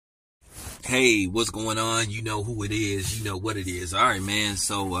Hey, what's going on? You know who it is. You know what it is. All right, man.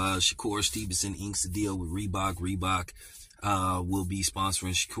 So, Shakur Stevenson inks a deal with Reebok. Reebok, will be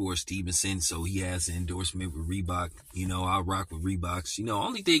sponsoring Shakur Stevenson. So he has an endorsement with Reebok. You know, I rock with Reeboks. You know,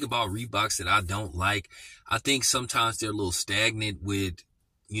 only thing about Reeboks that I don't like, I think sometimes they're a little stagnant with,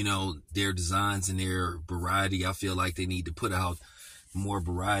 you know, their designs and their variety. I feel like they need to put out more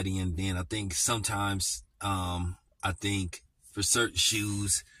variety. And then I think sometimes, I think for certain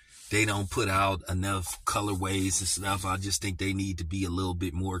shoes, they don't put out enough colorways and stuff. I just think they need to be a little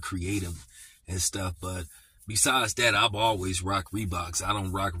bit more creative and stuff. But besides that, I've always rocked Reeboks. I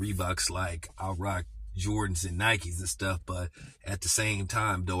don't rock Reeboks like I rock Jordans and Nikes and stuff. But at the same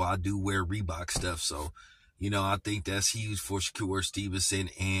time, though, I do wear Reebok stuff. So, you know, I think that's huge for Shakur Stevenson.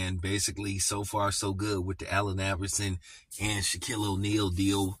 And basically, so far, so good with the Allen Iverson and Shaquille O'Neal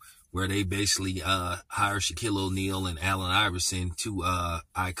deal, where they basically hire Shaquille O'Neal and Allen Iverson, two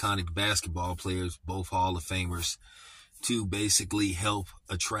iconic basketball players, both Hall of Famers, to basically help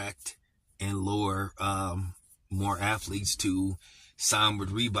attract and lure more athletes to sign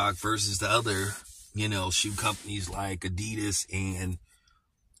with Reebok versus the other, you know, shoe companies like Adidas and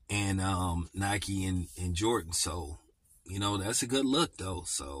Nike and Jordan. So, you know, that's a good look, though.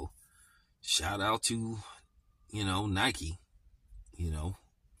 So shout out to, you know, Nike, you know.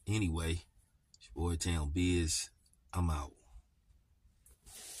 Anyway, it's your boy Town Biz. I'm out.